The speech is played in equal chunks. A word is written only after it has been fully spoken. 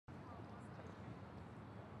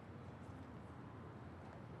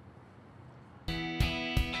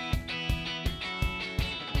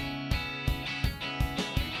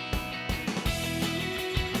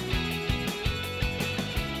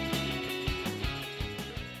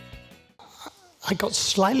I got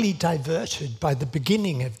slightly diverted by the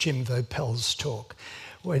beginning of Jim Vopel's talk.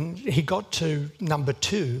 When he got to number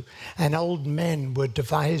 2, and old men were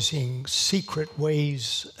devising secret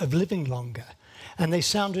ways of living longer. And they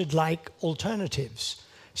sounded like alternatives: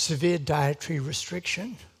 severe dietary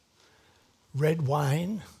restriction, red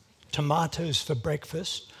wine, tomatoes for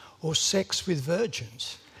breakfast, or sex with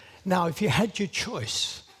virgins. Now, if you had your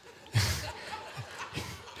choice,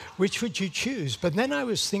 which would you choose? But then I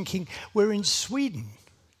was thinking, we're in Sweden.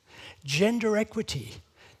 Gender equity.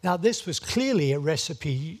 Now, this was clearly a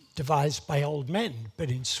recipe devised by old men, but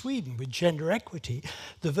in Sweden, with gender equity,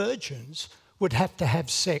 the virgins would have to have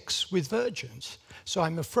sex with virgins. So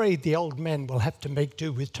I'm afraid the old men will have to make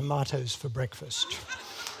do with tomatoes for breakfast.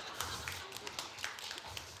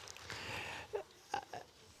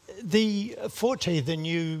 The Forte, the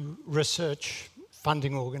new research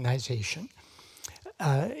funding organization,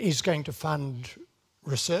 is going to fund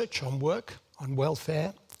research on work, on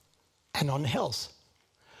welfare, and on health.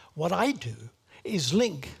 What I do is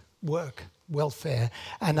link work, welfare,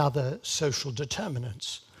 and other social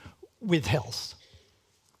determinants with health.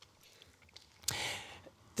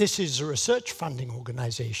 This is a research funding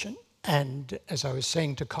organization, and as I was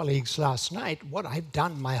saying to colleagues last night, what I've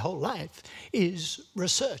done my whole life is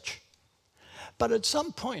research. But at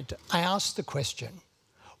some point, I asked the question,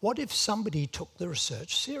 what if somebody took the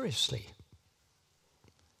research seriously?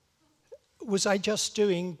 Was I just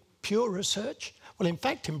doing pure research? Well, in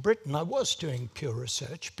fact, in Britain, I was doing pure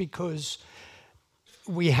research because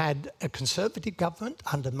we had a Conservative government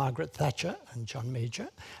under Margaret Thatcher and John Major,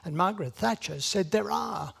 and Margaret Thatcher said there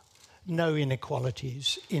are no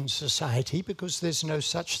inequalities in society because there's no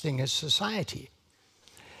such thing as society.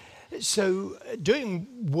 So doing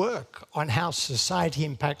work on how society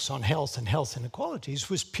impacts on health and health inequalities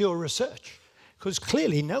was pure research, because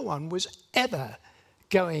clearly no one was ever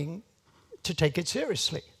going to take it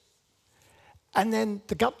seriously. And then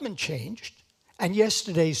the government changed, and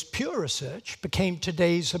yesterday's pure research became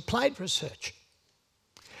today's applied research.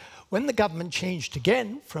 When the government changed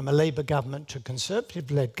again from a Labour government to a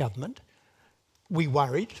Conservative-led government, we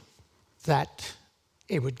worried that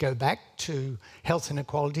it would go back to health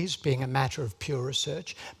inequalities being a matter of pure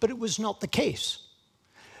research, but it was not the case.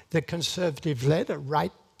 The Conservative-led,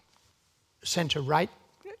 a centre-right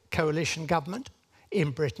coalition government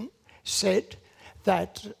in Britain said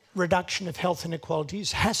that reduction of health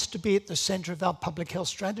inequalities has to be at the centre of our public health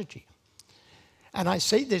strategy. And I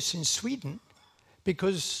say this in Sweden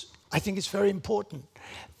because I think it's very important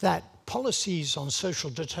that policies on social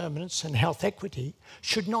determinants and health equity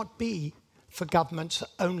should not be for governments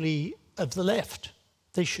only of the left.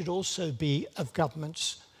 They should also be of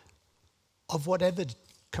governments of whatever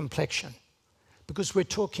complexion, because we're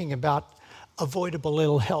talking about avoidable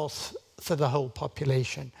ill health for the whole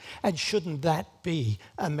population. And shouldn't that be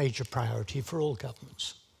a major priority for all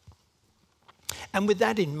governments? And with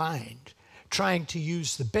that in mind, trying to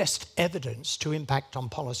use the best evidence to impact on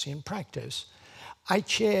policy and practice, I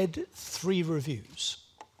chaired 3 reviews.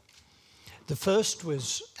 The first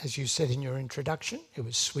was, as you said in your introduction, it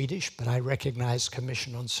was Swedish, but I recognize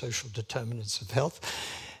Commission on Social Determinants of Health,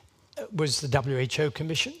 was the WHO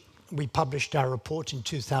Commission. We published our report in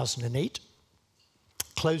 2008,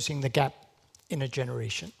 Closing the Gap in a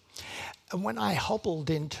Generation. And when I hobbled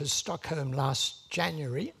into Stockholm last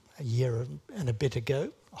January, a year and a bit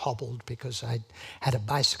ago, hobbled because I had a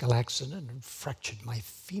bicycle accident and fractured my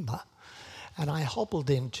femur, and I hobbled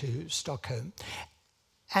into Stockholm,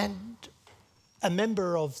 and a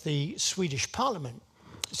member of the Swedish Parliament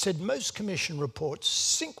said most Commission reports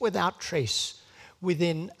sink without trace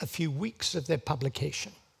within a few weeks of their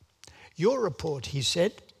publication. Your report, he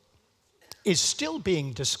said, is still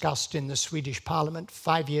being discussed in the Swedish Parliament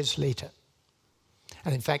 5 years later.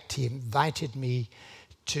 And in fact, he invited me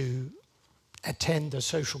to attend the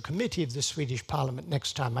social committee of the Swedish Parliament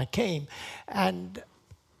next time I came, and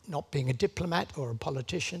not being a diplomat or a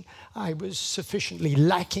politician, I was sufficiently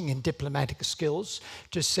lacking in diplomatic skills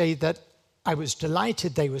to say that I was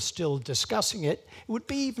delighted they were still discussing it. It would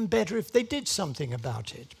be even better if they did something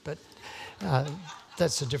about it, but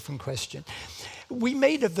that's a different question. We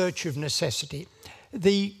made a virtue of necessity.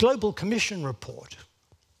 The Global Commission report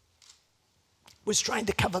was trying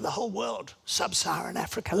to cover the whole world: Sub-Saharan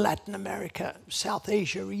Africa, Latin America, South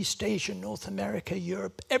Asia, East Asia, North America,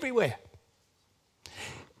 Europe, everywhere.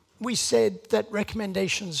 We said that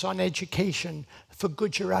recommendations on education for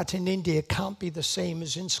Gujarat in India can't be the same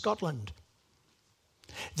as in Scotland.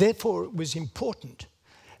 Therefore, it was important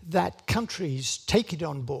that countries take it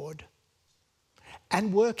on board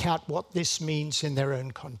and work out what this means in their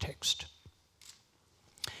own context.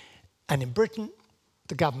 And in Britain,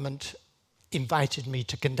 the government invited me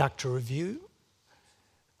to conduct a review,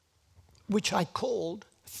 which I called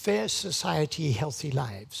Fair Society, Healthy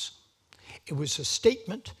Lives. It was a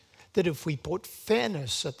statement that if we put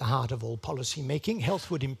fairness at the heart of all policy making, health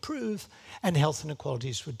would improve and health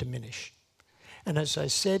inequalities would diminish. And as I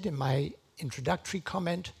said in my introductory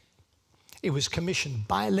comment, it was commissioned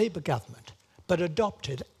by a Labour government, but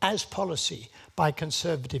adopted as policy by a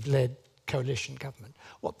Conservative-led coalition government.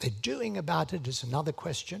 What they're doing about it is another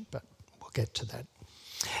question, but we'll get to that.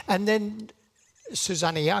 And then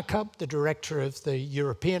Susanne Jakob, the director of the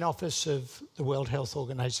European office of the World Health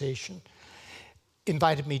Organization,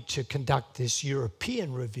 invited me to conduct this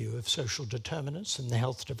European review of social determinants and the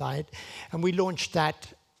health divide. And we launched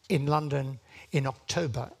that in London in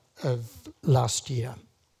October of last year.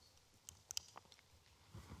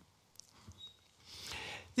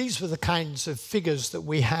 These were the kinds of figures that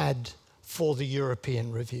we had for the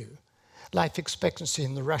European review. Life expectancy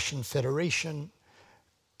in the Russian Federation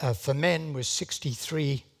for men was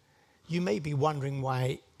 63. You may be wondering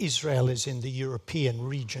why Israel is in the European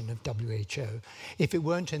region of WHO. If it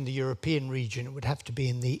weren't in the European region, it would have to be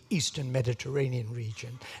in the Eastern Mediterranean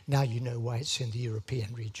region. Now you know why it's in the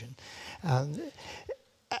European region.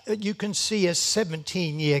 You can see a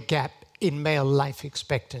 17-year gap in male life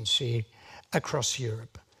expectancy across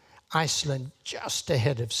Europe. Iceland just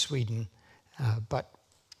ahead of Sweden, but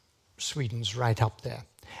Sweden's right up there.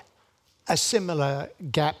 A similar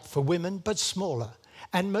gap for women, but smaller.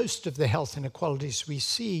 And most of the health inequalities we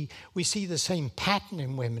see the same pattern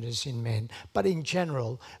in women as in men, but in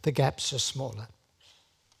general, the gaps are smaller.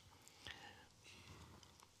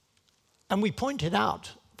 And we pointed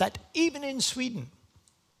out that even in Sweden,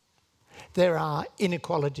 there are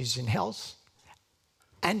inequalities in health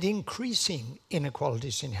and increasing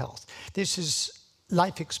inequalities in health. This is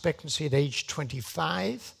life expectancy at age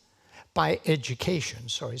 25 by education.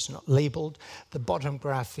 Sorry, it's not labeled. The bottom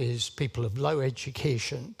graph is people of low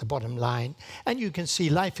education, the bottom line. And you can see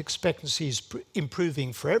life expectancy is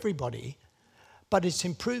improving for everybody, but it's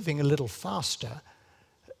improving a little faster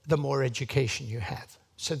the more education you have.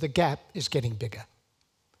 So the gap is getting bigger.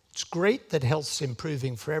 It's great that health's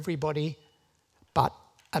improving for everybody, but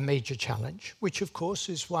a major challenge, which of course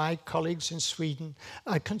is why colleagues in Sweden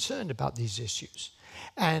are concerned about these issues.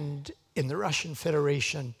 And in the Russian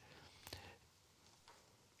Federation,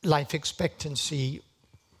 life expectancy,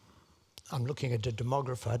 I'm looking at a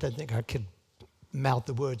demographer, I don't think I could mouth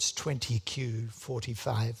the words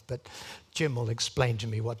 20Q45, but Jim will explain to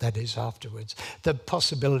me what that is afterwards. The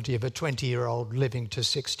possibility of a 20-year-old living to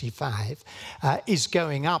 65 is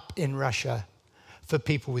going up in Russia for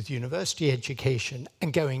people with university education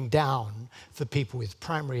and going down for people with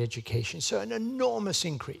primary education. So an enormous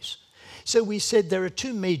increase. So we said there are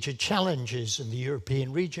two major challenges in the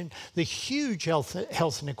European region: the huge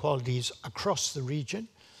health inequalities across the region,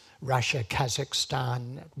 Russia,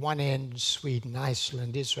 Kazakhstan at one end, Sweden,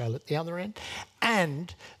 Iceland, Israel at the other end,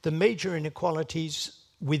 and the major inequalities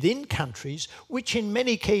within countries, which in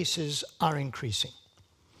many cases are increasing.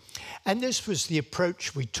 And this was the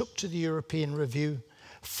approach we took to the European review: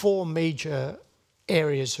 4 major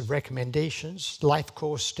areas of recommendations: life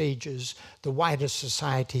course stages, the wider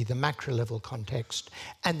society, the macro-level context,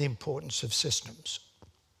 and the importance of systems.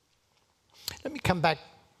 Let me come back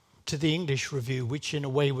to the English review, which in a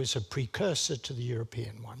way was a precursor to the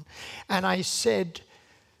European one. And I said,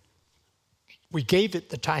 we gave it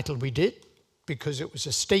the title we did because it was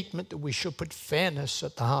a statement that we should put fairness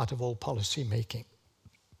at the heart of all policy making.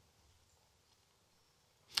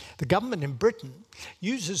 The government in Britain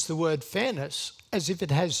uses the word fairness as if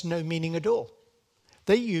it has no meaning at all.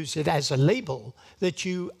 They use it as a label that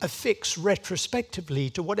you affix retrospectively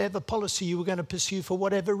to whatever policy you were going to pursue for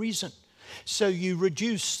whatever reason. So you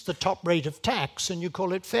reduce the top rate of tax and you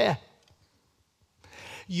call it fair.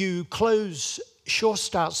 You close Sure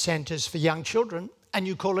Start centres for young children and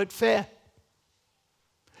you call it fair.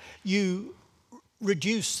 You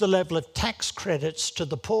reduce the level of tax credits to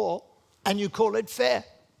the poor and you call it fair.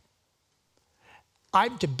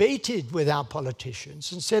 I've debated with our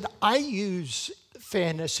politicians and said, I use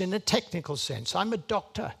fairness in a technical sense. I'm a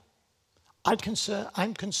doctor.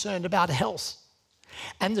 I'm concerned about health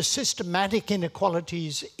and the systematic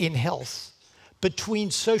inequalities in health between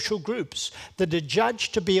social groups that are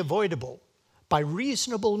judged to be avoidable by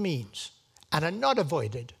reasonable means and are not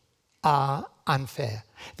avoided are unfair.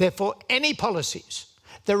 Therefore, any policies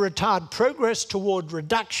that retard progress toward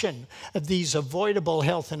reduction of these avoidable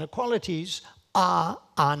health inequalities are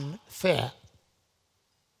unfair.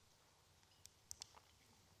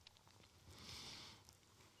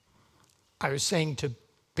 I was saying to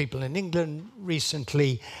people in England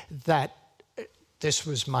recently that this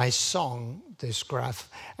was my song, this graph.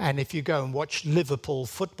 And if you go and watch Liverpool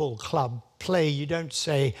Football Club play, you don't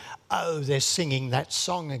say, oh, they're singing that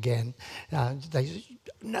song again.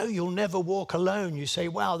 No, you'll never walk alone. You say,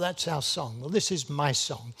 wow, that's our song. Well, this is my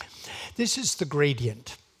song. This is the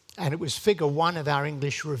gradient. And it was figure 1 of our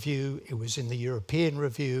English review. It was in the European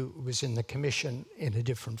review. It was in the Commission in a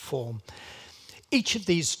different form. Each of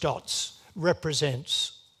these dots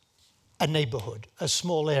represents a neighbourhood, a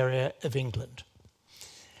small area of England,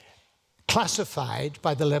 classified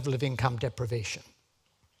by the level of income deprivation.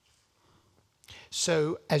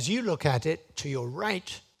 So as you look at it, to your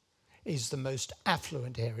right is the most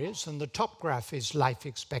affluent areas, and the top graph is life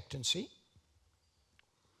expectancy.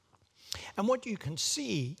 And what you can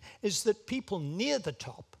see is that people near the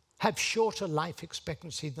top have shorter life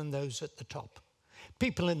expectancy than those at the top.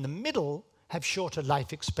 People in the middle have shorter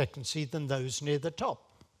life expectancy than those near the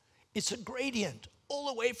top. It's a gradient all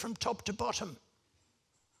the way from top to bottom.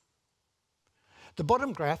 The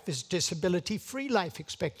bottom graph is disability-free life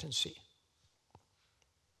expectancy.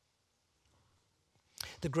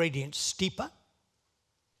 The gradient's steeper,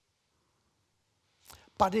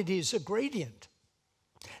 but it is a gradient.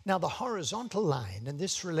 Now the horizontal line, and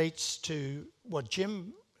this relates to what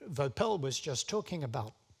Jim Vopel was just talking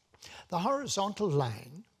about, the horizontal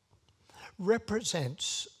line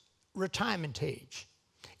represents retirement age.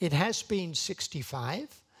 It has been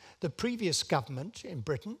 65. The previous government in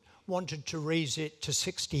Britain wanted to raise it to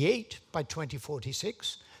 68 by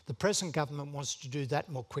 2046. The present government wants to do that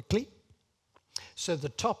more quickly. So the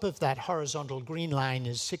top of that horizontal green line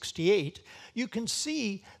is 68. You can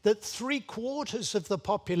see that 3/4 of the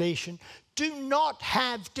population do not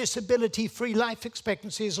have disability-free life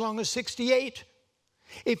expectancy as long as 68.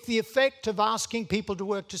 If the effect of asking people to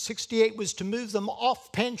work to 68 was to move them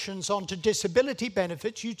off pensions onto disability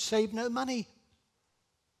benefits, you'd save no money.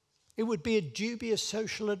 It would be a dubious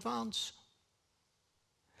social advance.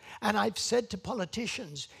 And I've said to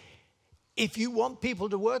politicians, if you want people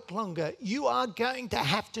to work longer, you are going to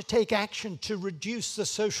have to take action to reduce the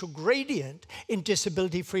social gradient in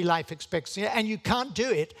disability-free life expectancy, and you can't do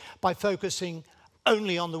it by focusing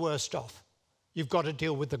only on the worst off. You've got to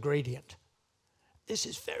deal with the gradient. This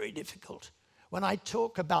is very difficult. When I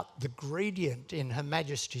talk about the gradient in Her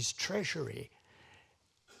Majesty's Treasury,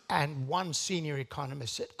 and one senior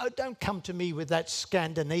economist said, oh, don't come to me with that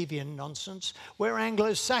Scandinavian nonsense. We're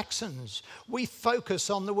Anglo-Saxons. We focus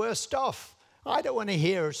on the worst off. I don't want to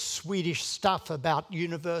hear Swedish stuff about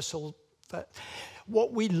universal.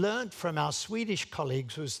 What we learned from our Swedish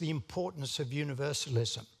colleagues was the importance of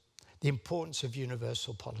universalism, the importance of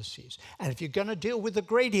universal policies. And if you're going to deal with the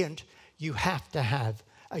gradient, you have to have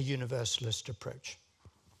a universalist approach.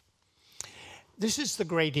 This is the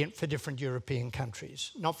gradient for different European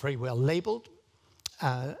countries, not very well labeled.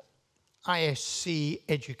 ISC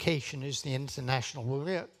education is the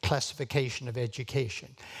international classification of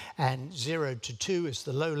education, and 0 to 2 is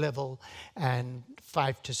the low level, and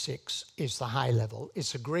 5 to 6 is the high level.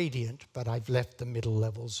 It's a gradient, but I've left the middle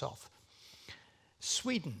levels off.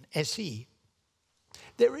 Sweden, SE.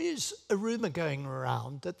 There is a rumor going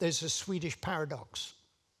around that there's a Swedish paradox.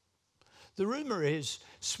 The rumor is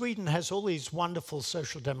Sweden has all these wonderful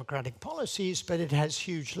social democratic policies, but it has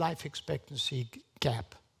huge life expectancy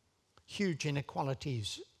gap, huge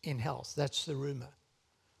inequalities in health. That's the rumor.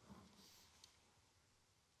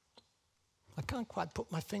 I can't quite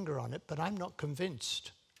put my finger on it, but I'm not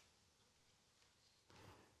convinced.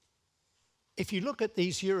 If you look at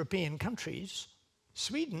these European countries,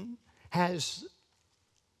 Sweden has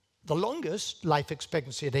the longest life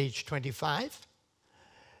expectancy at age 25.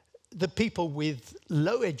 The people with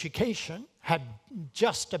low education had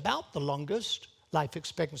just about the longest life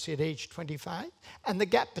expectancy at age 25, and the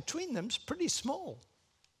gap between them is pretty small.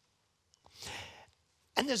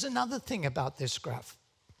 And there's another thing about this graph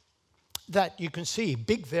that you can see,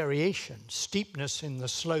 big variation, steepness in the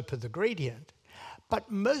slope of the gradient, but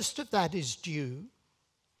most of that is due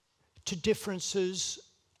to differences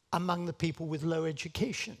among the people with low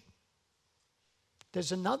education.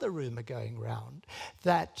 There's another rumor going around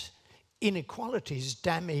that inequalities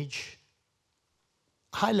damage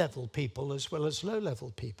high-level people as well as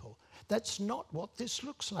low-level people. That's not what this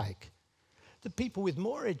looks like. The people with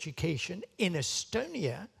more education in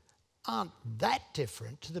Estonia aren't that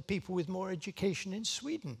different to the people with more education in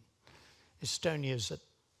Sweden. Estonia's at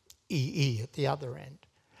EE at the other end.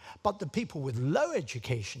 But the people with low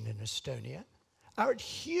education in Estonia are at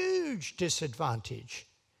huge disadvantage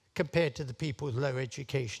compared to the people with low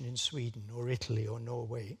education in Sweden or Italy or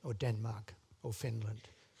Norway or Denmark or Finland.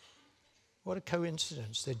 What a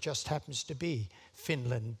coincidence. There just happens to be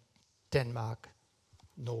Finland, Denmark,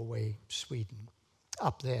 Norway, Sweden.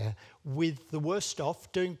 up there, with the worst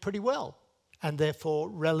off doing pretty well, and therefore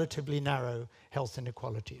relatively narrow health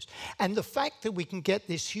inequalities. And the fact that we can get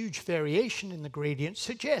this huge variation in the gradient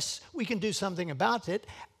suggests we can do something about it,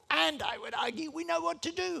 and I would argue we know what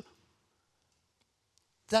to do.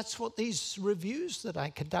 That's what these reviews that I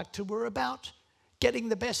conducted were about, getting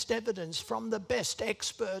the best evidence from the best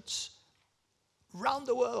experts around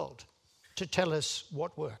the world to tell us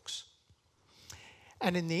what works.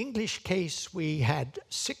 And in the English case, we had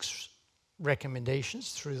 6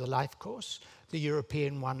 recommendations through the life course. The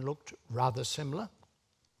European one looked rather similar.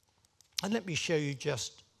 And let me show you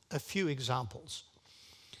just a few examples.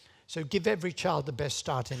 So give every child the best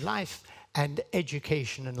start in life, and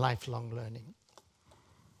education and lifelong learning.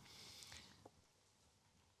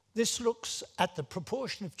 This looks at the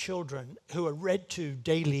proportion of children who are read to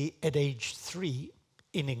daily at age 3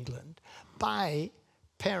 in England by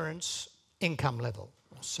parents' income level,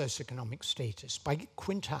 or socioeconomic status, by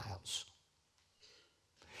quintiles.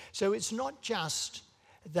 So it's not just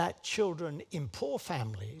that children in poor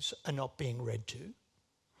families are not being read to,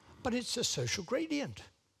 but it's a social gradient.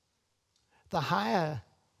 The higher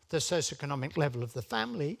the socioeconomic level of the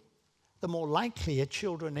family, the more likely are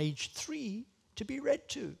children aged 3 to be read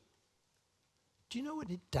to. Do you know what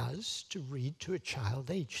it does to read to a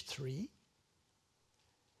child aged 3?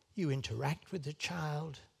 You interact with the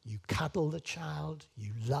child, you cuddle the child,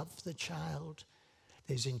 you love the child.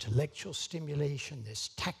 There's intellectual stimulation, there's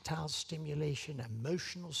tactile stimulation,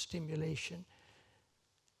 emotional stimulation.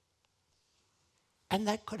 And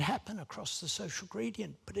that could happen across the social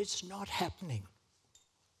gradient, but it's not happening.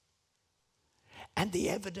 And the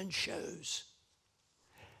evidence shows.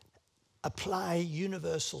 Apply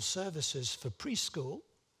universal services for preschool,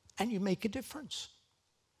 and you make a difference.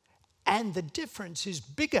 And the difference is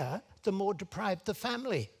bigger the more deprived the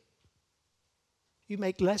family. You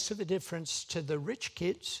make less of a difference to the rich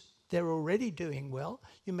kids, they're already doing well.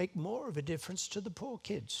 You make more of a difference to the poor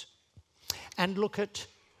kids. And look at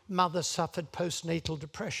mother suffered postnatal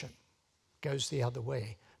depression. Goes the other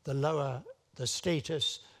way. The lower the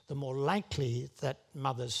status, the more likely that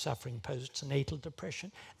mother's suffering postnatal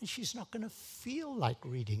depression, and she's not going to feel like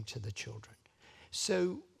reading to the children.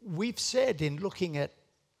 So we've said in looking at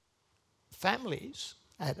families,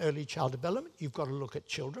 at early child development, you've got to look at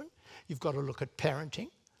children, you've got to look at parenting,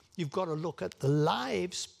 you've got to look at the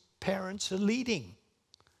lives parents are leading,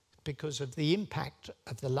 because of the impact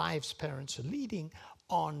of the lives parents are leading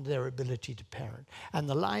on their ability to parent. And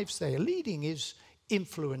the lives they are leading is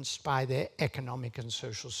influenced by their economic and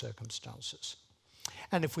social circumstances.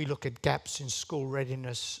 And if we look at gaps in school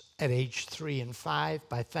readiness at age 3 and 5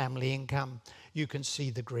 by family income, you can see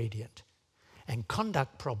the gradient. And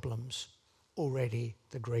conduct problems, already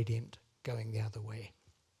the gradient going the other way.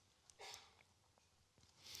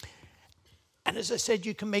 And as I said,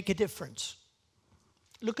 you can make a difference.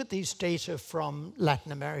 Look at these data from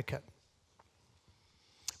Latin America.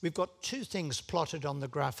 We've got 2 things plotted on the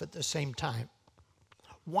graph at the same time.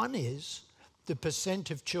 One is the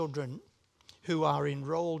percent of children who are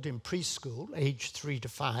enrolled in preschool, age 3 to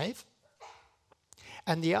 5,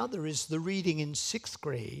 and the other is the reading in 6th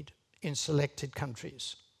grade in selected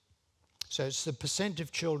countries. So it's the percent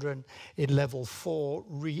of children in level 4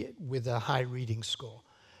 with a high reading score.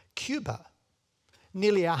 Cuba,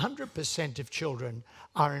 nearly 100% of children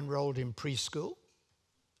are enrolled in preschool,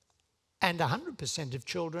 and 100% of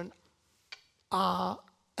children are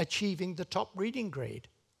achieving the top reading grade.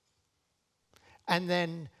 And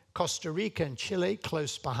then Costa Rica and Chile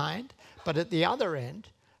close behind, but at the other end,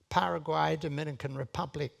 Paraguay, Dominican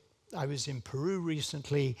Republic. I was in Peru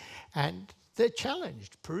recently, and they're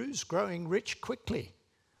challenged. Peru's growing rich quickly,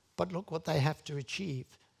 but look what they have to achieve.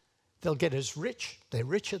 They'll get as rich, they're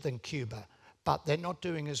richer than Cuba, but they're not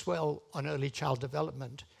doing as well on early child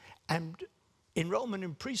development. And enrollment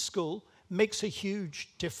in preschool makes a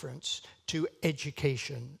huge difference to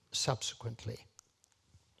education subsequently.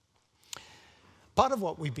 Part of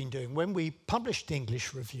what we've been doing when we published the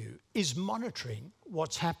English review is monitoring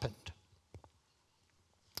what's happened.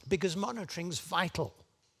 Because monitoring's vital.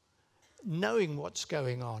 Knowing what's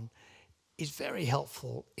going on is very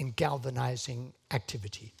helpful in galvanizing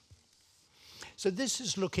activity. So this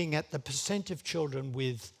is looking at the percent of children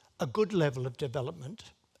with a good level of development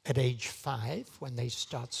at age 5 when they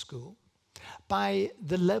start school by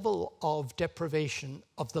the level of deprivation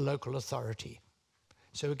of the local authority.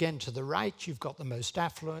 So again, to the right, you've got the most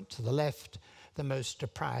affluent, to the left, the most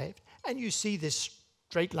deprived, and you see this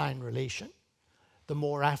straight line relation. The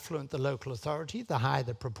more affluent the local authority, the higher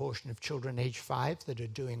the proportion of children age 5 that are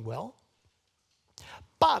doing well.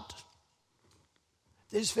 But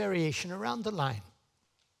there's variation around the line.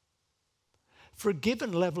 For a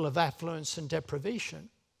given level of affluence and deprivation,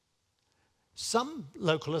 some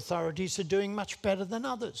local authorities are doing much better than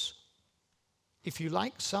others. If you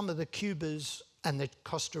like, some of the Cubas and the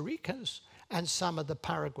Costa Ricas and some of the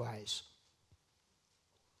Paraguays.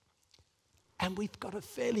 And we've got a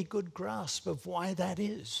fairly good grasp of why that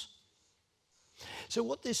is. So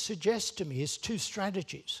what this suggests to me is two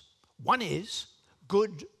strategies. One is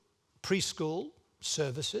good preschool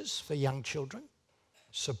services for young children,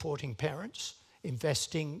 supporting parents,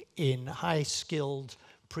 investing in high-skilled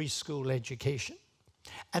preschool education.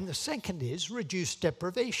 And the second is reduced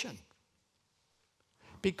deprivation.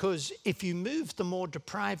 Because if you move the more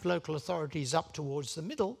deprived local authorities up towards the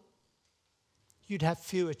middle, you'd have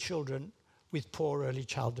fewer children with poor early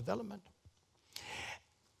child development.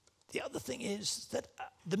 The other thing is that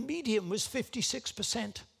the median was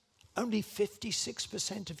 56%. Only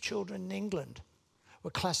 56% of children in England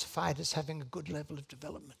were classified as having a good level of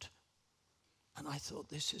development. And I thought,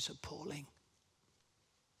 this is appalling.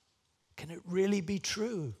 Can it really be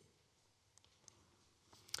true?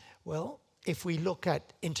 Well, if we look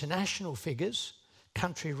at international figures,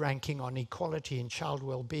 country ranking on equality and child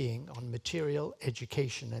well-being, on material,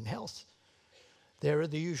 education and health, there are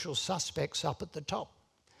the usual suspects up at the top.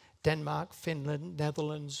 Denmark, Finland,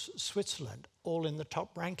 Netherlands, Switzerland, all in the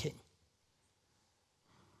top ranking.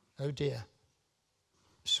 Oh dear,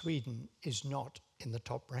 Sweden is not in the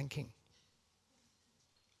top ranking.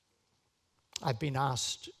 I've been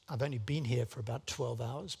asked, I've only been here for about 12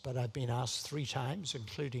 hours, but I've been asked 3 times,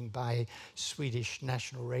 including by Swedish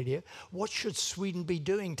national radio, what should Sweden be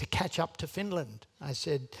doing to catch up to Finland? I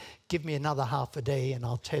said, give me another half a day and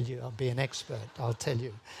I'll tell you, I'll be an expert, I'll tell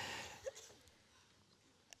you.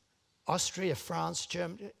 Austria, France,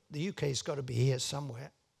 Germany, the UK's got to be here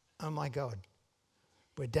somewhere. Oh my God,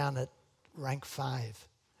 we're down at rank 5.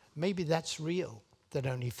 Maybe that's real, that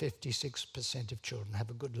only 56% of children have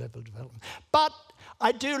a good level of development. But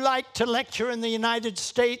I do like to lecture in the United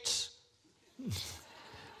States.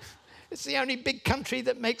 It's the only big country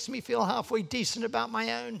that makes me feel halfway decent about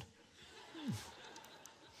my own.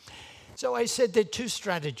 So I said there are 2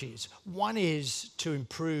 strategies. One is to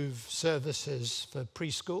improve services for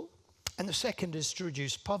preschool, and the second is to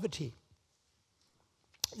reduce poverty.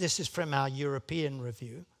 This is from our European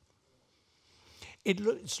review.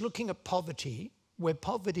 It's looking at poverty, where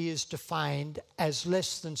poverty is defined as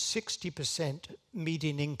less than 60%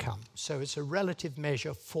 median income. So it's a relative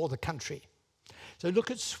measure for the country. So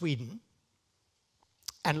look at Sweden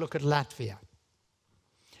and look at Latvia.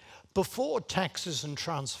 Before taxes and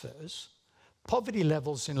transfers, poverty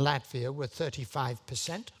levels in Latvia were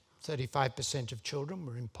 35%. 35% of children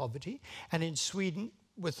were in poverty, and in Sweden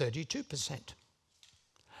were 32%.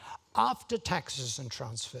 After taxes and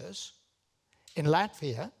transfers, in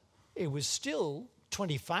Latvia, it was still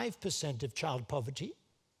 25% of child poverty,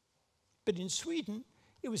 but in Sweden,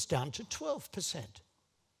 it was down to 12%.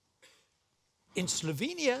 In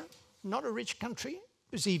Slovenia, not a rich country,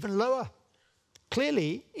 it was even lower.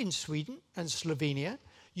 Clearly, in Sweden and Slovenia,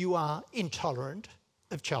 you are intolerant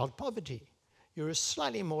of child poverty. You're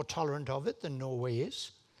slightly more tolerant of it than Norway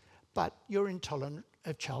is, but you're intolerant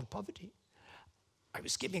of child poverty. I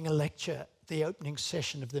was giving a lecture, the opening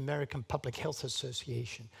session of the American Public Health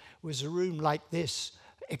Association. It was a room like this,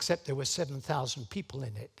 except there were 7,000 people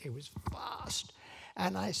in it. It was vast.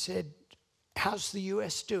 And I said, how's the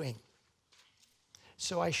US doing?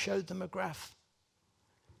 So I showed them a graph.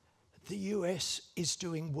 The US is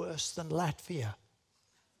doing worse than Latvia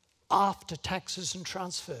after taxes and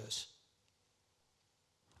transfers.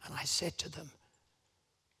 And I said to them,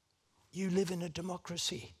 you live in a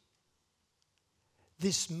democracy.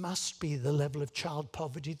 This must be the level of child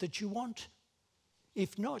poverty that you want.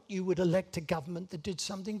 If not, you would elect a government that did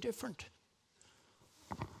something different.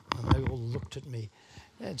 And they all looked at me.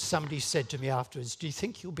 And somebody said to me afterwards, do you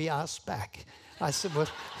think you'll be asked back? I said, well,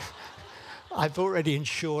 I've already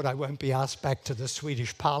ensured I won't be asked back to the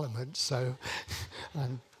Swedish Parliament, so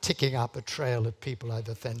I'm ticking up a trail of people I've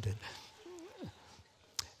offended.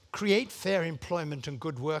 Create fair employment and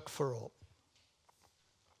good work for all.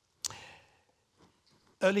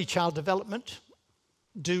 Early child development,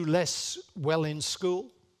 do less well in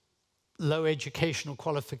school, low educational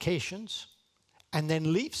qualifications, and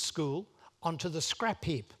then leave school onto the scrap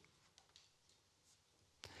heap.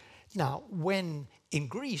 Now, when in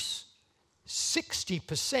Greece,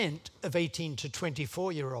 60% of 18 to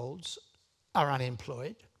 24-year-olds are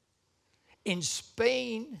unemployed, in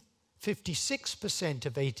Spain, 56%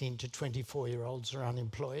 of 18 to 24-year-olds are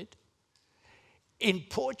unemployed. In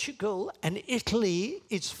Portugal and Italy,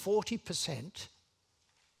 it's 40%.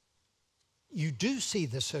 You do see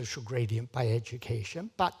the social gradient by education,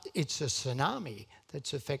 but it's a tsunami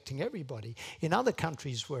that's affecting everybody. In other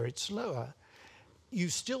countries where it's lower, you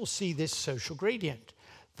still see this social gradient.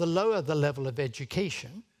 The lower the level of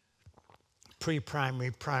education,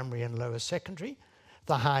 pre-primary, primary, and lower secondary,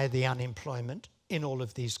 the higher the unemployment in all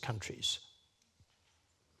of these countries.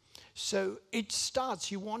 So it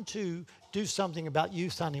starts, you want to do something about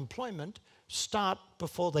youth unemployment, start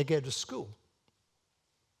before they go to school.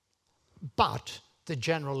 But the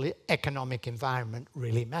general economic environment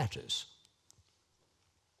really matters.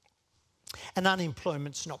 And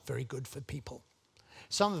unemployment's not very good for people.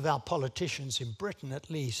 Some of our politicians in Britain, at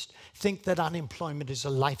least, think that unemployment is a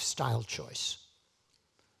lifestyle choice.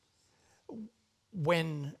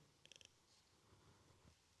 When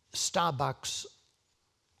Starbucks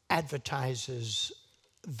advertises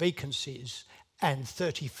vacancies and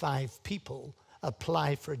 35 people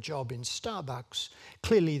apply for a job in Starbucks,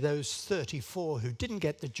 clearly those 34 who didn't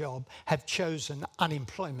get the job have chosen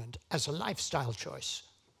unemployment as a lifestyle choice.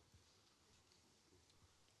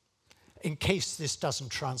 In case this doesn't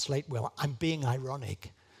translate well, I'm being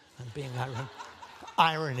ironic. I'm being ironic.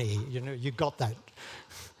 Irony, you know, you got that.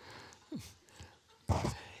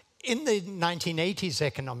 In the 1980s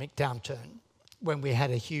economic downturn, when we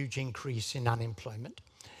had a huge increase in unemployment,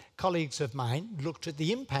 colleagues of mine looked at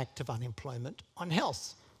the impact of unemployment on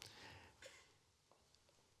health.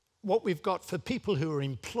 What we've got for people who were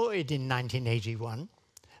employed in 1981,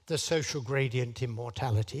 the social gradient in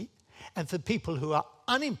mortality, and for people who are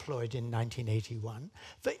unemployed in 1981,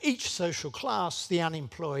 for each social class, the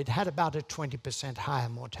unemployed had about a 20% higher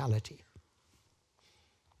mortality.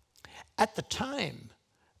 At the time,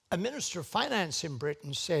 a Minister of Finance in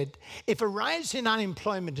Britain said, if a rise in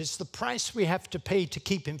unemployment is the price we have to pay to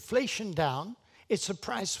keep inflation down, it's a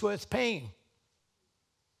price worth paying.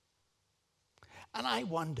 And I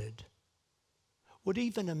wondered, would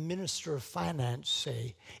even a Minister of Finance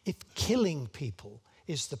say, if killing people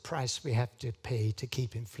is the price we have to pay to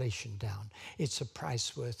keep inflation down, it's a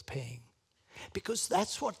price worth paying? Because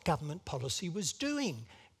that's what government policy was doing.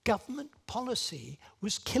 Government policy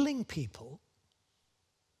was killing people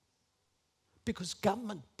because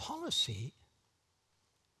government policy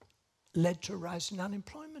led to a rise in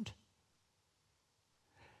unemployment.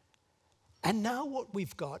 And now what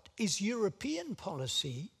we've got is European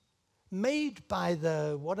policy made by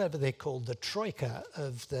the, whatever they're called, the Troika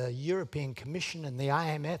of the European Commission and the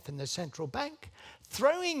IMF and the Central Bank,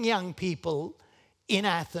 throwing young people in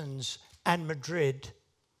Athens and Madrid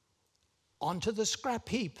onto the scrap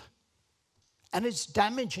heap. And it's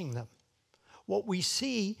damaging them. What we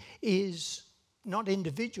see is not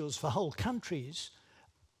individuals, for whole countries.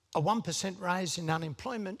 A 1% rise in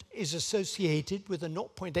unemployment is associated with a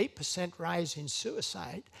 0.8% rise in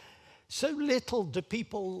suicide. So little do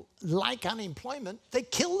people like unemployment, they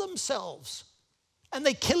kill themselves and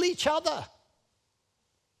they kill each other.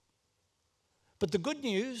 But the good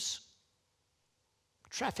news,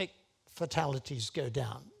 traffic fatalities go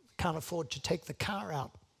down. Can't afford to take the car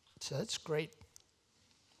out, so that's great.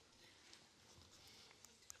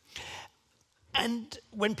 And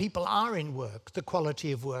when people are in work, the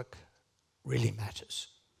quality of work really matters.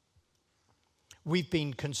 We've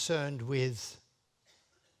been concerned with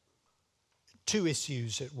two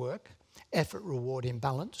issues at work: effort-reward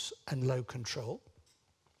imbalance and low control.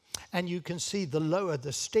 And you can see the lower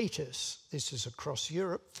the status, this is across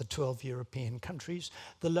Europe for 12 European countries,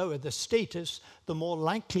 the lower the status, the more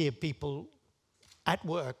likely are people at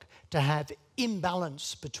work to have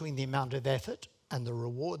imbalance between the amount of effort and the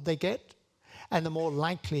reward they get, and the more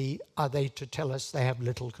likely are they to tell us they have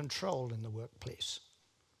little control in the workplace.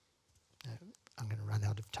 I'm going to run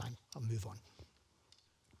out of time. I'll move on.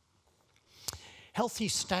 Healthy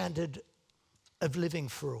standard of living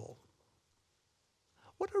for all.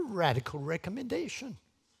 What a radical recommendation.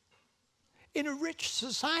 In a rich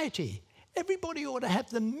society, everybody ought to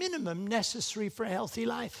have the minimum necessary for a healthy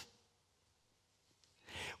life.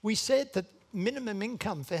 We said that minimum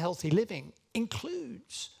income for healthy living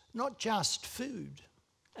includes not just food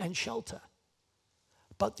and shelter,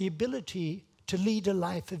 but the ability to lead a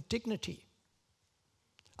life of dignity.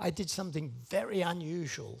 I did something very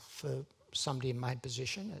unusual for somebody in my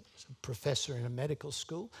position, as a professor in a medical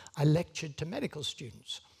school. I lectured to medical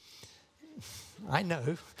students. I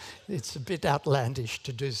know, it's a bit outlandish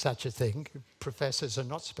to do such a thing. Professors are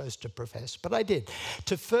not supposed to profess, but I did.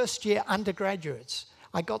 To first-year undergraduates,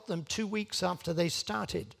 I got them 2 weeks after they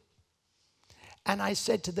started. And I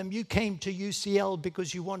said to them, you came to UCL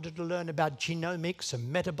because you wanted to learn about genomics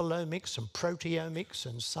and metabolomics and proteomics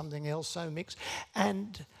and something else omics.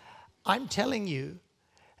 And I'm telling you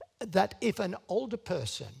that if an older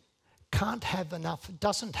person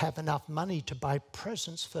doesn't have enough money to buy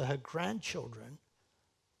presents for her grandchildren,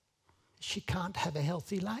 she can't have a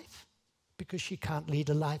healthy life because she can't lead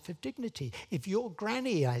a life of dignity. If your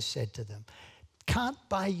granny, I said to them, can't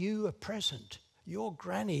buy you a present, your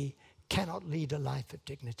granny cannot lead a life of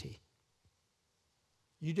dignity.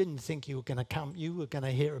 You didn't think you were going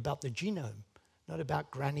to hear about the genome, not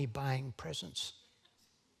about granny buying presents.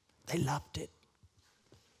 They loved it.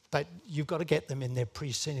 But you've got to get them in their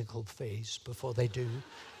pre-cynical phase before they do,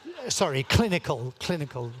 clinical.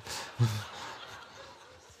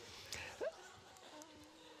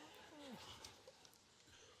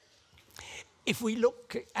 If we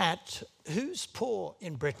look at who's poor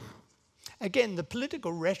in Britain, again, the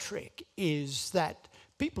political rhetoric is that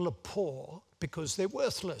people are poor because they're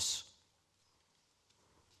worthless.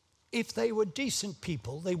 If they were decent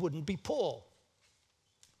people, they wouldn't be poor.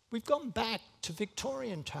 We've gone back to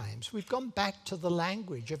Victorian times. We've gone back to the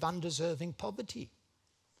language of undeserving poverty.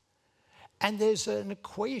 And there's an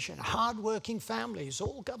equation, hard-working families.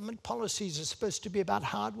 All government policies are supposed to be about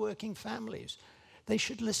hard-working families. They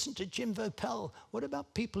should listen to Jim Vopel. What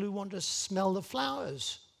about people who want to smell the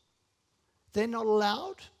flowers? They're not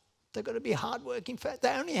allowed. They've got to be hard-working. They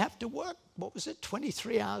only have to work,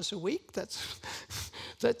 23 hours a week? That's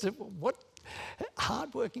what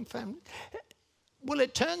hard-working family? Well,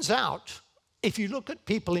 it turns out, if you look at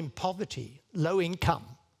people in poverty, low income,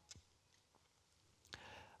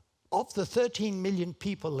 of the 13 million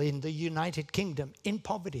people in the United Kingdom in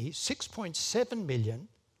poverty, 6.7 million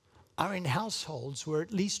are in households where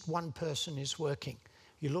at least one person is working.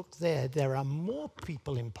 You look there are more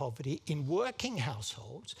people in poverty in working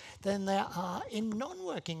households than there are in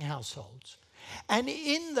non-working households. And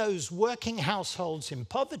in those working households in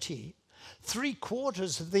poverty,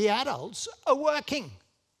 3/4 of the adults are working.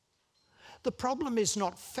 The problem is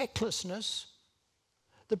not fecklessness.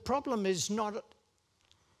 The problem is not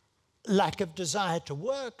lack of desire to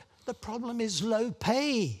work. The problem is low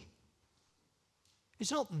pay.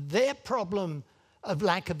 It's not their problem of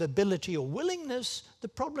lack of ability or willingness. The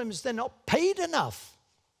problem is they're not paid enough.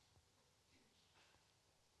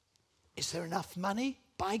 Is there enough money?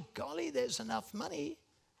 By golly, there's enough money.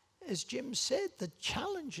 As Jim said, the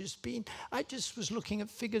challenge has been, I just was looking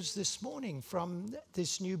at figures this morning from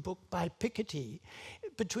this new book by Piketty.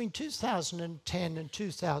 Between 2010 and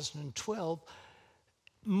 2012,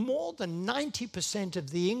 more than 90%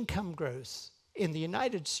 of the income growth in the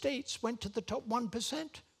United States went to the top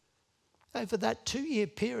 1%. Over that 2-year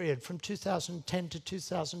period from 2010 to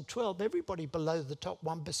 2012, everybody below the top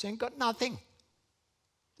 1% got nothing.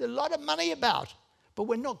 There's a lot of money about, but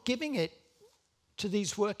we're not giving it to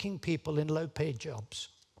these working people in low-paid jobs.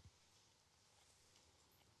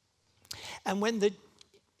 And when the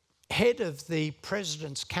head of the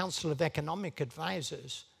President's Council of Economic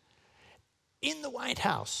Advisors in the White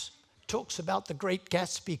House talks about the Great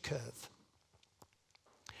Gatsby curve,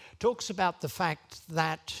 talks about the fact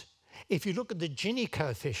that if you look at the Gini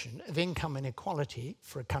coefficient of income inequality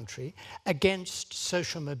for a country against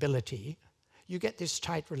social mobility, you get this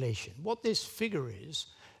tight relation. What this figure is,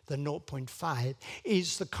 the 0.5,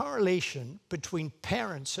 is the correlation between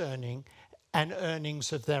parents earning and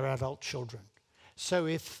earnings of their adult children. So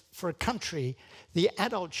if, for a country, the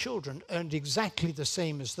adult children earned exactly the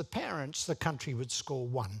same as the parents, the country would score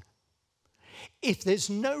 1. If there's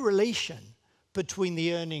no relation between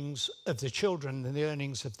the earnings of the children and the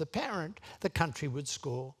earnings of the parent, the country would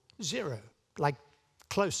score 0, like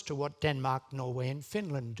close to what Denmark, Norway, and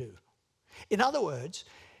Finland do. In other words,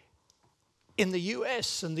 in the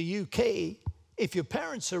US and the UK, if your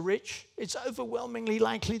parents are rich, it's overwhelmingly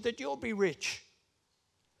likely that you'll be rich.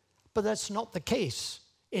 But that's not the case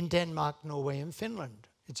in Denmark, Norway, and Finland.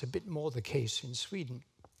 It's a bit more the case in Sweden.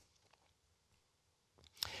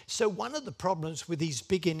 So one of the problems with these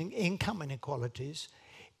big income inequalities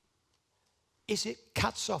is it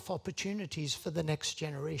cuts off opportunities for the next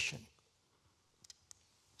generation.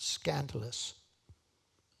 Scandalous.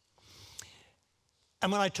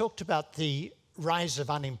 And when I talked about the rise of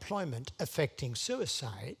unemployment affecting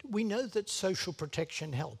suicide, we know that social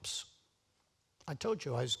protection helps. I told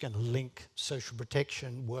you I was going to link social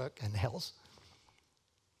protection, work, and health.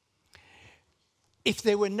 If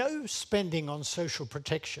there were no spending on social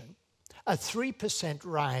protection, a 3%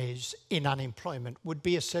 rise in unemployment would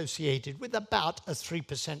be associated with about a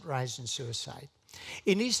 3% rise in suicide.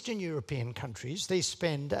 In Eastern European countries, they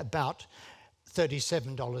spend about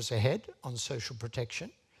 $37 a head on social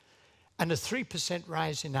protection, and a 3%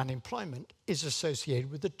 rise in unemployment is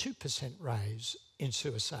associated with a 2% rise in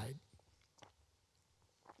suicide.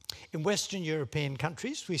 In Western European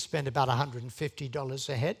countries, we spend about $150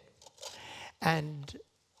 a head, and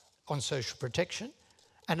on social protection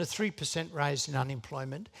and a 3% rise in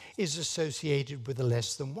unemployment is associated with a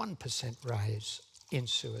less than 1% rise in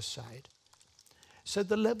suicide. So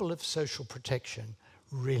the level of social protection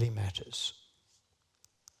really matters.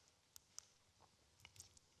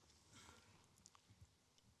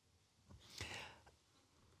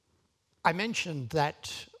 I mentioned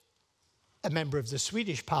that a member of the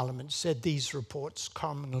Swedish parliament said these reports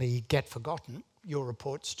commonly get forgotten. Your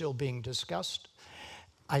report's still being discussed.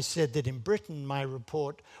 I said that in Britain, my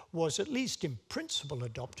report was at least in principle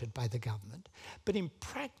adopted by the government, but in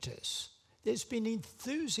practice, there's been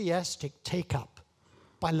enthusiastic take-up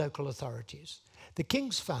by local authorities. The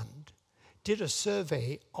King's Fund did a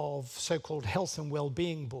survey of so-called health and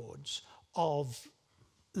well-being boards of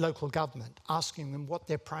local government, asking them what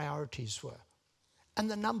their priorities were. And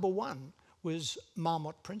the number one was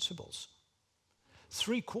Marmot principles.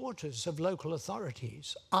 3/4 of local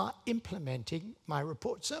authorities are implementing my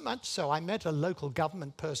report. So much so, I met a local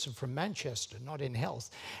government person from Manchester, not in health,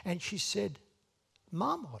 and she said,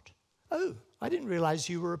 Marmot, oh, I didn't realize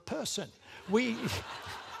you were a person. We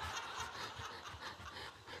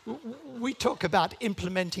talk about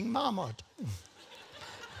implementing Marmot.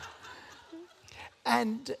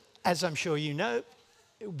 And as I'm sure you know,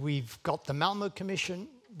 we've got the Marmot Commission.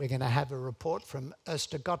 We're going to have a report from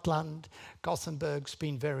Östergötland. Gothenburg's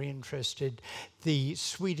been very interested. The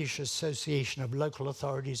Swedish Association of Local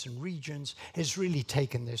Authorities and Regions has really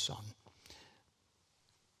taken this on.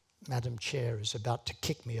 Madam Chair is about to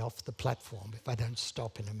kick me off the platform if I don't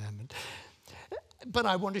stop in a moment. But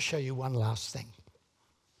I want to show you one last thing.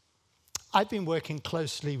 I've been working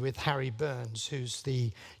closely with Harry Burns, who's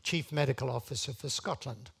the Chief Medical Officer for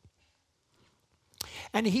Scotland.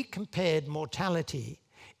 And he compared mortality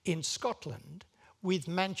in Scotland with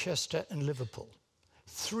Manchester and Liverpool.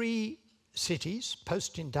 3 cities,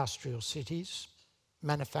 post-industrial cities,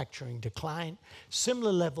 manufacturing decline,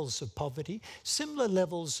 similar levels of poverty, similar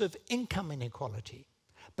levels of income inequality.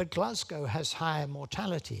 But Glasgow has higher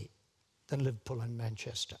mortality than Liverpool and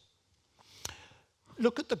Manchester.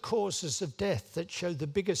 Look at the causes of death that show the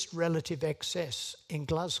biggest relative excess in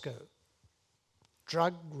Glasgow.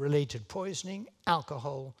 Drug-related poisoning,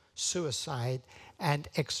 alcohol, suicide, and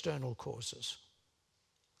external causes.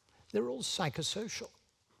 They're all psychosocial.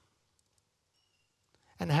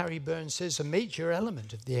 And Harry Burns says a major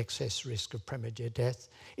element of the excess risk of premature death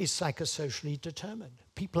is psychosocially determined.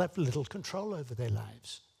 People have little control over their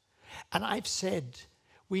lives. And I've said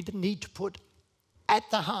we need to put at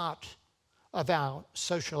the heart of our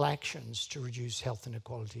social actions to reduce health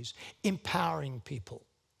inequalities, empowering people,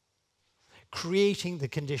 creating the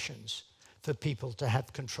conditions for people to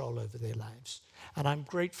have control over their lives. And I'm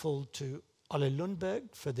grateful to Ole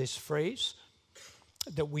Lundberg for this phrase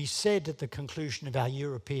that we said at the conclusion of our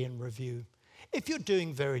European review. If you're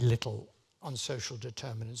doing very little on social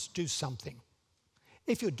determinants, do something.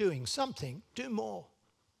 If you're doing something, do more.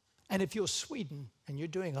 And if you're Sweden and you're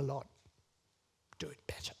doing a lot, do it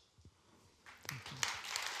better. Thank you.